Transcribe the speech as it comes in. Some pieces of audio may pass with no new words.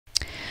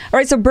All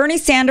right, so Bernie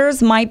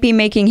Sanders might be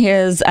making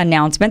his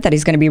announcement that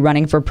he's going to be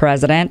running for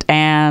president,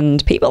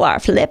 and people are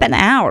flipping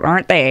out,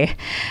 aren't they?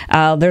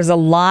 There's a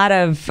lot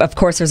of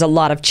course, there's a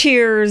lot of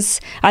cheers.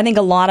 I think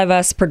a lot of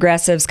us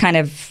progressives kind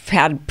of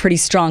had pretty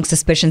strong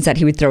suspicions that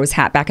he would throw his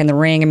hat back in the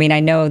ring. I mean, I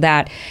know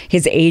that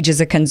his age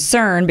is a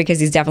concern because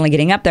he's definitely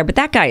getting up there, but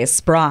that guy is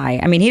spry.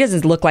 I mean, he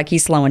doesn't look like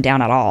he's slowing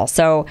down at all.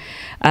 So,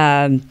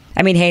 I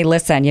mean, hey,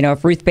 listen,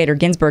 if Ruth Bader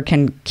Ginsburg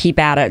can keep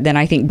at it, then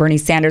I think Bernie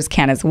Sanders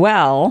can as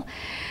well.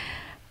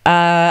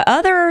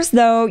 Others,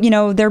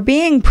 though, they're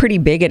being pretty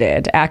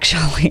bigoted,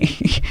 actually.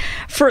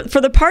 for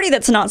the party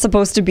that's not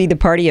supposed to be the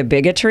party of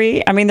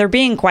bigotry, I mean, they're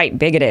being quite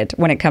bigoted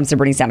when it comes to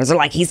Bernie Sanders. They're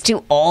like, he's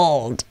too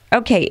old.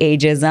 Okay,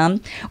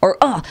 ageism. Or,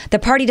 the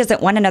party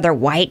doesn't want another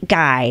white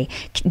guy.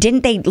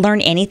 Didn't they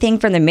learn anything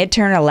from the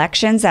midterm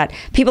elections that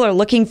people are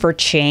looking for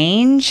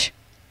change?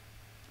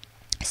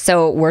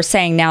 So we're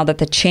saying now that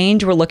the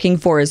change we're looking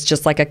for is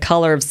just like a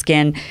color of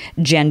skin,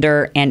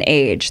 gender, and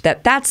age.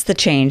 That's the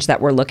change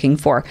that we're looking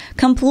for.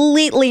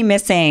 Completely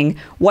missing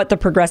what the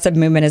progressive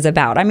movement is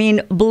about. I mean,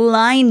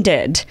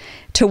 blinded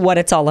to what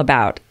it's all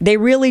about. They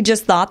really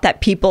just thought that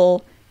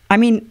people, I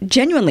mean,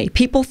 genuinely,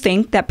 people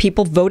think that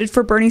people voted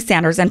for Bernie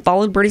Sanders and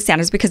followed Bernie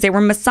Sanders because they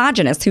were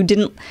misogynists who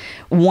didn't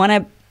want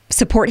to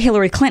support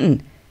Hillary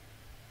Clinton.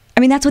 I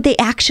mean, that's what they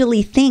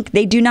actually think.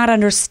 They do not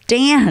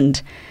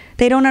understand.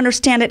 They don't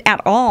understand it at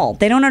all.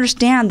 They don't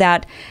understand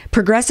that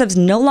progressives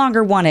no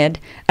longer wanted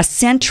a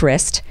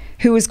centrist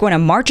who was going to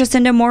march us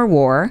into more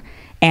war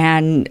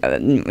and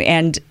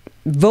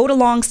vote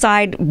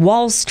alongside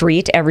Wall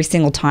Street every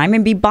single time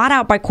and be bought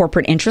out by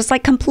corporate interests,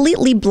 like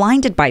completely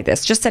blinded by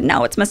this. Just said,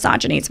 no, it's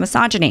misogyny. It's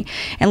misogyny.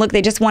 And look,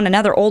 they just want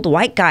another old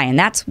white guy. And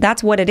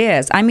that's what it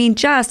is. I mean,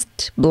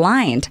 just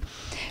blind.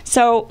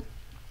 So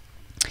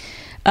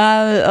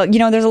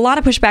there's a lot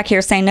of pushback here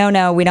saying,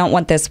 no, we don't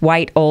want this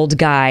white old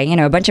guy,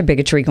 a bunch of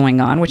bigotry going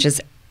on, which is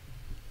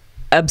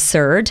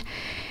absurd.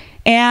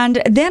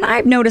 And then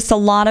I've noticed a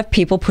lot of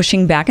people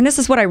pushing back. And this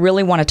is what I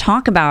really want to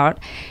talk about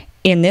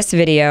in this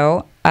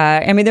video.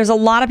 I mean, there's a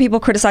lot of people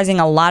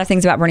criticizing a lot of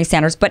things about Bernie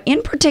Sanders, but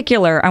in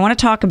particular, I want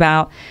to talk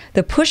about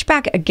the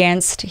pushback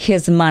against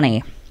his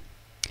money.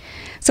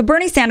 So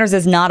Bernie Sanders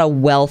is not a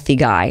wealthy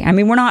guy. I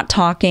mean, we're not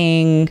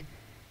talking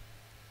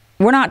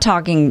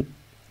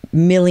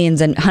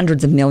millions and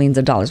hundreds of millions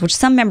of dollars, which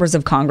some members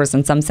of Congress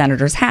and some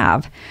senators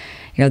have.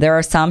 There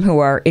are some who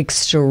are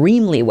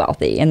extremely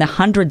wealthy in the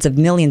hundreds of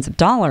millions of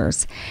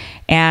dollars.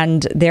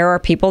 And there are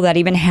people that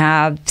even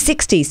have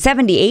 60,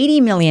 70,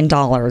 80 million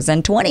dollars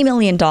and $20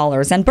 million.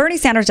 And Bernie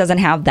Sanders doesn't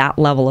have that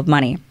level of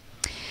money.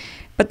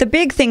 But the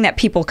big thing that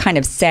people kind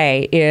of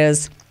say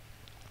is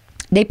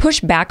they push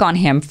back on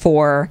him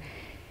for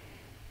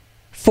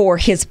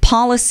his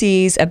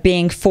policies of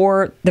being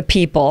for the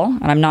people.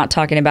 And I'm not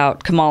talking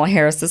about Kamala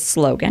Harris's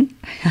slogan.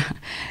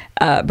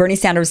 Bernie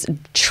Sanders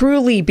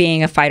truly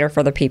being a fighter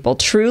for the people,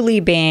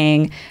 truly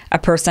being a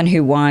person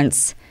who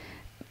wants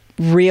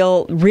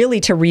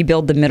really to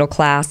rebuild the middle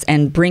class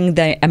and bring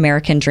the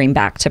American dream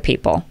back to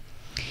people.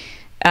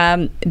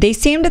 They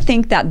seem to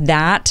think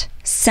that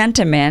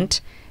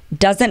sentiment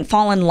doesn't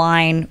fall in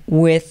line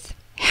with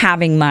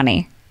having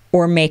money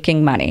or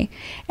making money.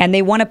 And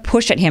they want to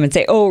push at him and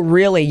say, oh,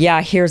 really?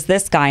 Yeah, here's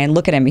this guy. And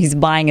look at him. He's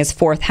buying his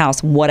fourth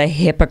house. What a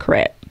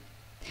hypocrite.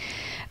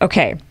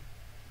 Okay.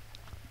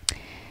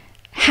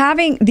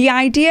 Having the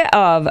idea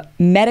of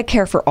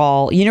Medicare for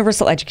all,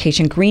 universal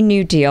education, Green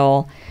New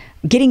Deal,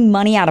 getting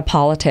money out of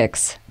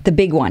politics, the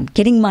big one,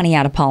 getting money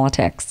out of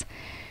politics.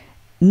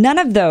 None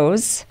of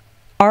those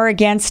are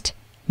against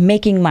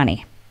making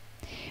money.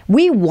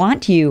 We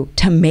want you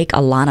to make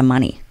a lot of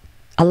money.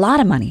 A lot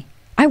of money.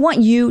 I want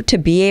you to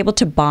be able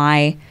to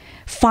buy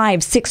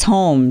 5, 6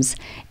 homes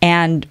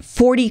and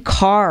 40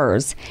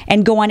 cars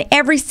and go on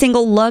every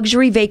single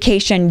luxury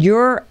vacation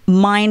your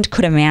mind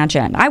could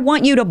imagine. I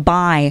want you to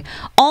buy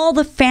all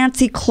the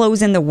fancy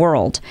clothes in the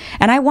world,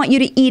 and I want you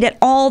to eat at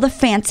all the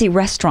fancy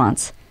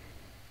restaurants.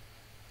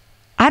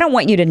 I don't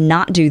want you to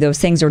not do those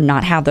things or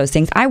not have those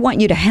things. I want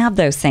you to have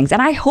those things,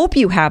 and I hope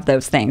you have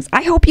those things.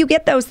 I hope you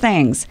get those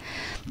things.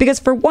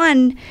 Because for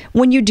one,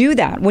 when you do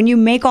that, when you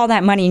make all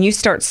that money and you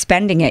start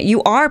spending it,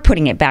 you are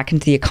putting it back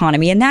into the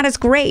economy, and that is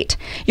great.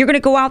 You're going to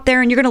go out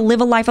there and you're going to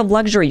live a life of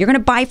luxury. You're going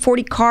to buy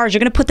 40 cars. You're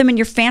going to put them in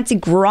your fancy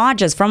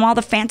garages from all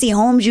the fancy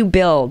homes you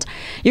build.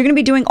 You're going to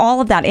be doing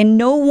all of that, and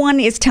no one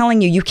is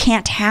telling you you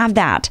can't have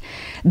that.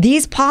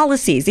 These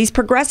policies, these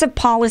progressive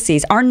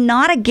policies, are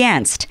not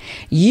against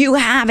you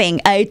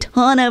having a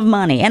ton of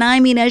money, and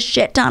I mean a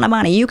shit ton of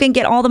money. You can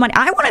get all the money.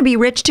 I want to be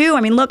rich too.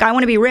 I mean, look, I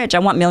want to be rich. I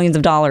want millions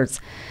of dollars.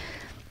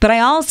 But I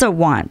also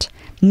want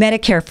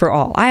Medicare for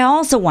all. I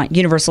also want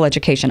universal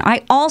education.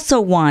 I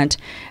also want,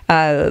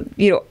 a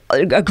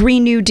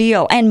Green New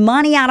Deal and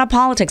money out of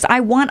politics. I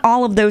want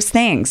all of those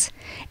things.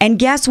 And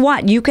guess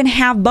what? You can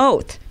have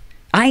both.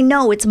 I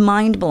know it's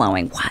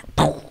mind-blowing.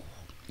 What?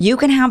 You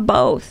can have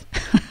both.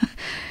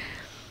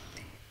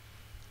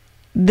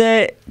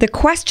 The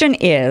question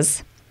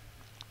is,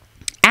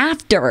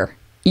 after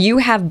you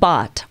have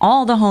bought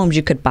all the homes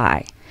you could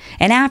buy,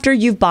 and after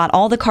you've bought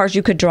all the cars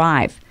you could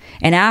drive,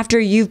 and after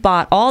you've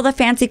bought all the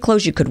fancy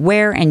clothes you could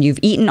wear, and you've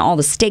eaten all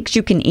the steaks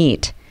you can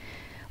eat,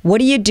 what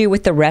do you do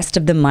with the rest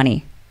of the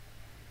money?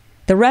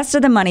 The rest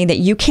of the money that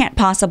you can't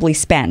possibly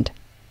spend.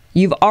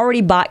 You've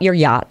already bought your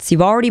yachts,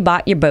 you've already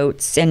bought your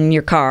boats and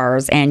your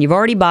cars, and you've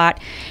already bought,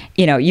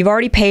 you've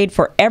already paid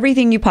for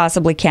everything you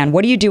possibly can.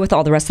 What do you do with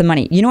all the rest of the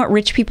money? You know what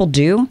rich people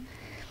do?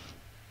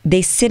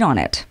 They sit on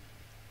it,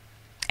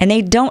 and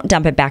they don't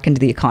dump it back into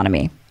the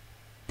economy.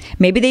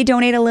 Maybe they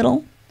donate a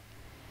little.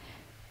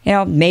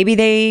 Maybe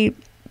they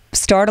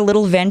start a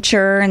little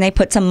venture and they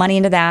put some money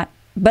into that.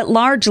 But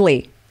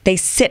largely, they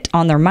sit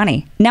on their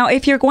money. Now,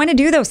 if you're going to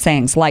do those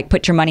things, like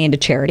put your money into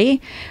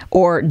charity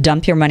or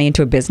dump your money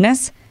into a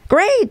business,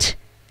 great.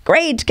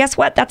 Guess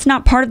what? That's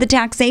not part of the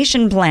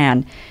taxation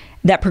plan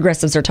that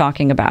progressives are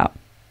talking about.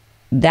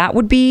 That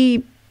would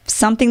be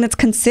something that's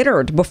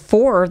considered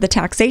before the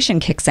taxation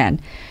kicks in.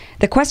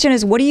 The question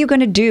is, what are you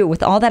going to do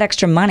with all that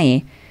extra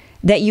money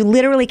that you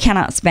literally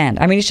cannot spend?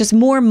 I mean, it's just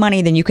more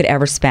money than you could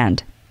ever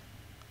spend.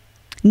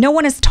 No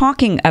one is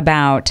talking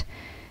about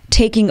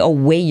taking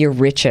away your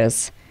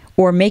riches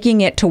or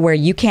making it to where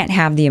you can't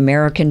have the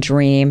American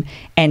dream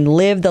and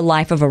live the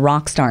life of a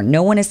rock star.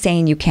 No one is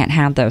saying you can't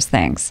have those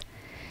things.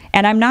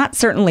 And I'm not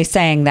certainly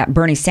saying that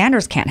Bernie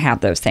Sanders can't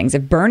have those things.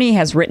 If Bernie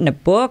has written a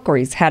book or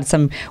he's had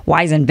some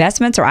wise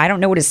investments, or I don't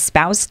know what his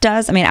spouse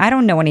does. I mean, I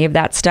don't know any of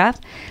that stuff.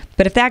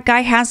 But if that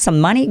guy has some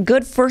money,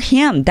 good for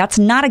him. That's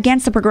not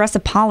against the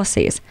progressive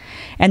policies.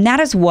 And that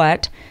is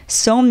what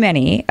so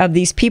many of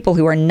these people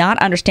who are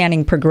not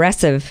understanding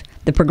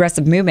the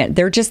progressive movement,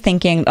 they're just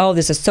thinking, oh,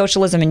 this is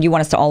socialism and you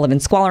want us to all live in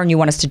squalor and you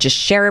want us to just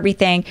share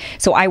everything.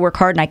 So I work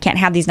hard and I can't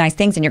have these nice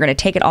things and you're going to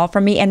take it all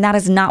from me. And that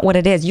is not what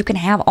it is. You can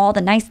have all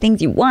the nice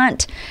things you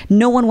want.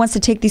 No one wants to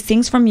take these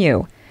things from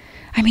you.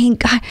 I mean,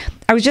 God,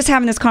 I was just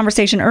having this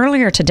conversation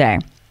earlier today.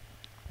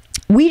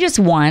 We just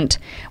want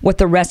what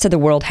the rest of the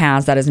world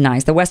has that is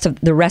nice, the rest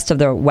of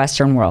the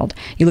Western world.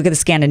 You look at the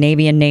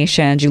Scandinavian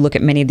nations, you look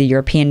at many of the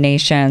European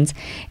nations,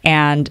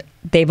 and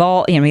they've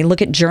all, you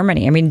look at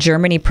Germany. I mean,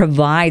 Germany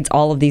provides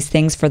all of these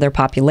things for their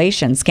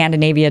population.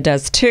 Scandinavia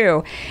does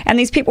too. And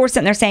these people were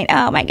sitting there saying,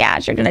 oh my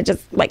gosh, you're going to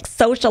just like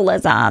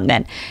socialism.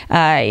 And,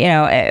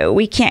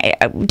 we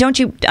can't, don't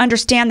you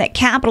understand that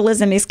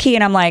capitalism is key?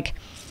 And I'm like,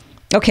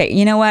 okay,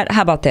 you know what?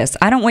 How about this?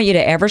 I don't want you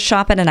to ever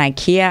shop at an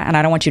IKEA, and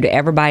I don't want you to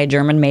ever buy a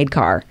German-made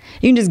car.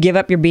 You can just give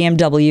up your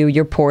BMW,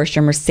 your Porsche,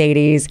 your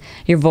Mercedes,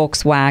 your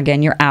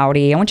Volkswagen, your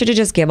Audi. I want you to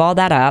just give all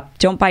that up.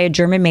 Don't buy a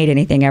German-made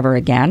anything ever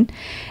again.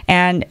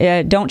 And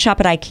don't shop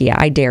at IKEA.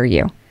 I dare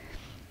you.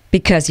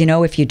 Because,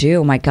 if you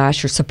do, oh my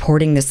gosh, you're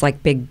supporting this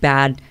like big,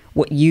 bad,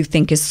 what you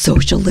think is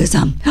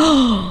socialism.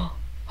 Oh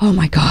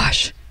my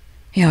gosh.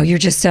 You're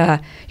just,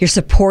 you're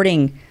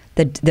supporting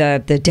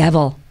the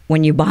devil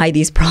when you buy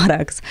these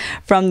products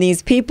from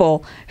these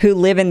people who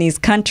live in these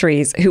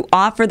countries, who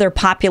offer their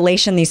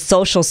population these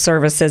social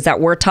services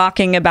that we're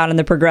talking about in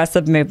the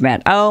progressive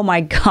movement. Oh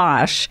my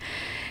gosh.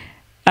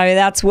 I mean,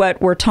 that's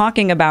what we're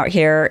talking about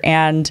here.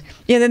 And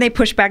then they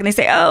push back and they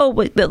say, oh,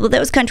 well,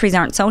 those countries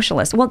aren't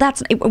socialist. Well,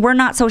 we're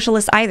not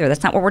socialist either.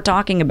 That's not what we're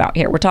talking about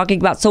here. We're talking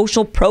about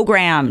social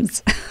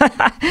programs.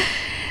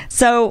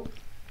 So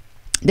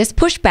this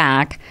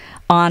pushback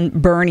on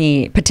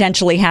Bernie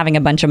potentially having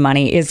a bunch of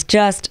money is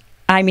just,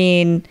 I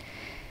mean,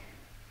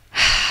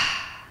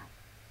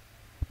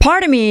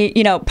 part of me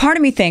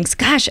thinks,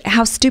 gosh,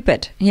 how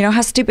stupid, how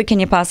stupid can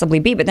you possibly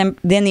be? But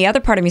then the other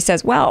part of me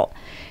says, well,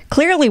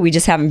 clearly we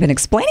just haven't been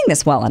explaining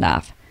this well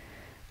enough.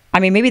 I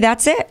mean, maybe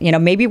that's it.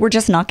 Maybe we're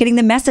just not getting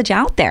the message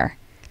out there.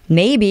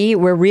 Maybe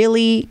we're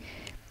really,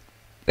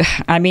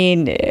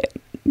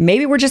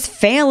 maybe we're just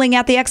failing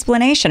at the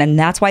explanation, and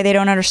that's why they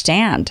don't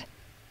understand.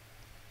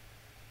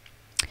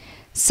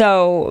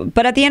 So,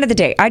 but at the end of the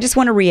day, I just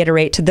want to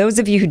reiterate to those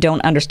of you who don't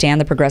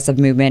understand the progressive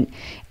movement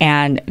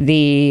and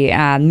the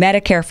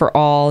Medicare for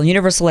all,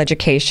 universal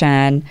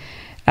education,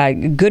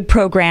 good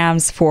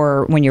programs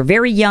for when you're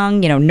very young,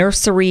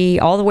 nursery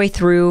all the way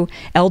through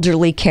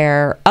elderly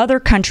care. Other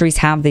countries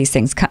have these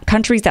things.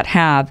 Countries that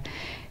have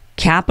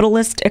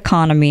capitalist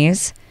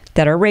economies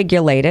that are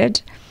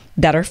regulated,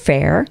 that are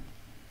fair.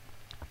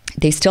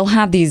 They still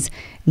have these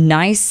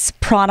nice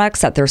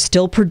products that they're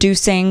still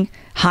producing,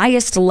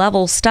 highest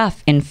level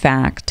stuff, in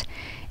fact,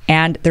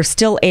 and they're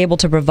still able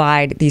to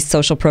provide these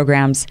social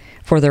programs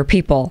for their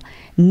people.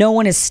 No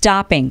one is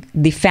stopping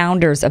the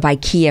founders of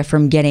IKEA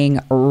from getting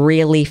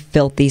really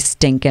filthy,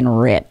 stinking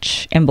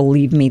rich. And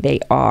believe me, they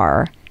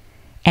are.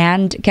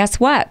 And guess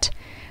what?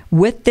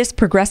 With this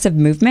progressive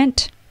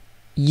movement,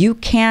 you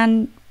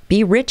can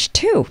be rich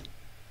too.